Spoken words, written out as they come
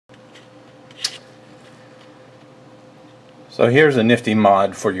So here's a nifty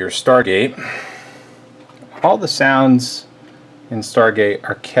mod for your Stargate. All the sounds in Stargate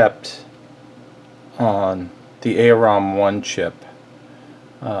are kept on the ROM 1 chip.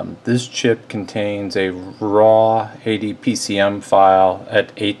 This chip contains a raw ADPCM file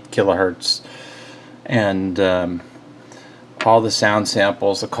at 8 kilohertz, and all the sound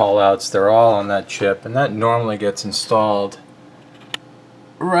samples, the callouts, they're all on that chip, and that normally gets installed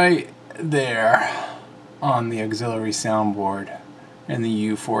right there on the auxiliary soundboard in the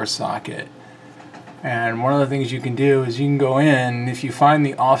U4 socket. And one of the things you can do is you can go in, if you find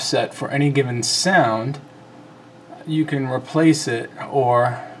the offset for any given sound, you can replace it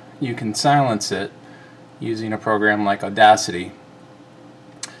or you can silence it using a program like Audacity.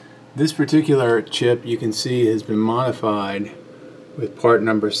 This particular chip, you can see, has been modified with part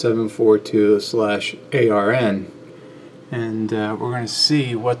number 742/ARN, and we're going to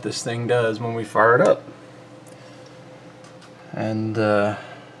see what this thing does when we fire it up. And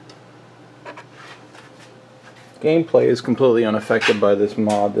gameplay is completely unaffected by this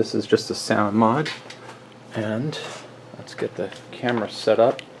mod. This is just a sound mod. And let's get the camera set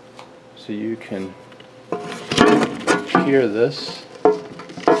up so you can hear this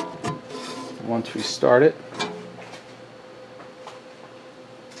once we start it.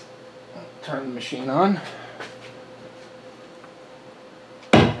 Turn the machine on.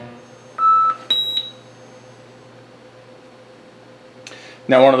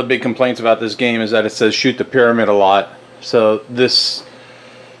 Now, one of the big complaints about this game is that it says shoot the pyramid a lot. So this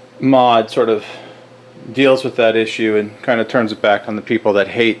mod sort of deals with that issue and kind of turns it back on the people that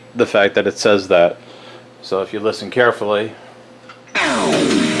hate the fact that it says that. So if you listen carefully.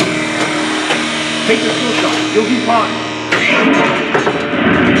 Take the kill shot, you'll be fine.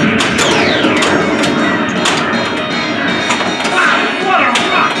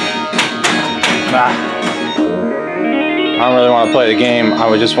 I don't really want to play the game.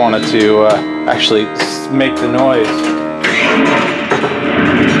 I just wanted to actually make the noise.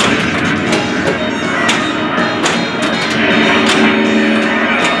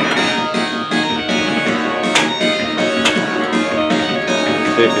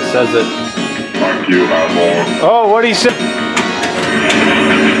 See if he says it. Thank you, Hammer. Oh, what he said?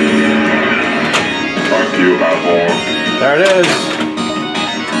 Thank you, Hammer. There it is.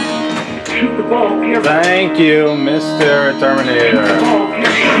 Shoot the ball, careful. Thank you, Mr. Terminator.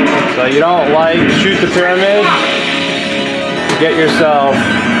 So you don't like shoot the pyramid? Get yourself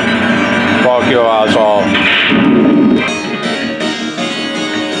fuck you asshole.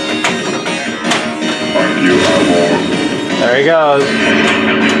 Thank you, Hammer. There he goes.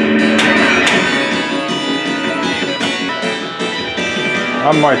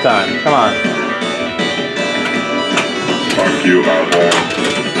 One more time. Come on. Thank you, Hammer.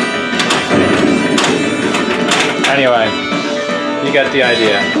 Anyway, you got the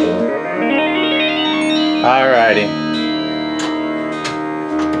idea. Alrighty.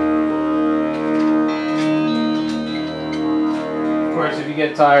 Of course, if you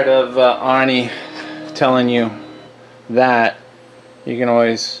get tired of Arnie telling you that, you can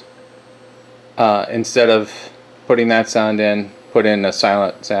always, instead of putting that sound in, put in a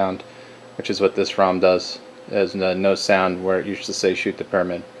silent sound, which is what this ROM does. There's no sound where it used to say shoot the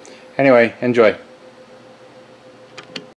pyramid. Anyway, enjoy.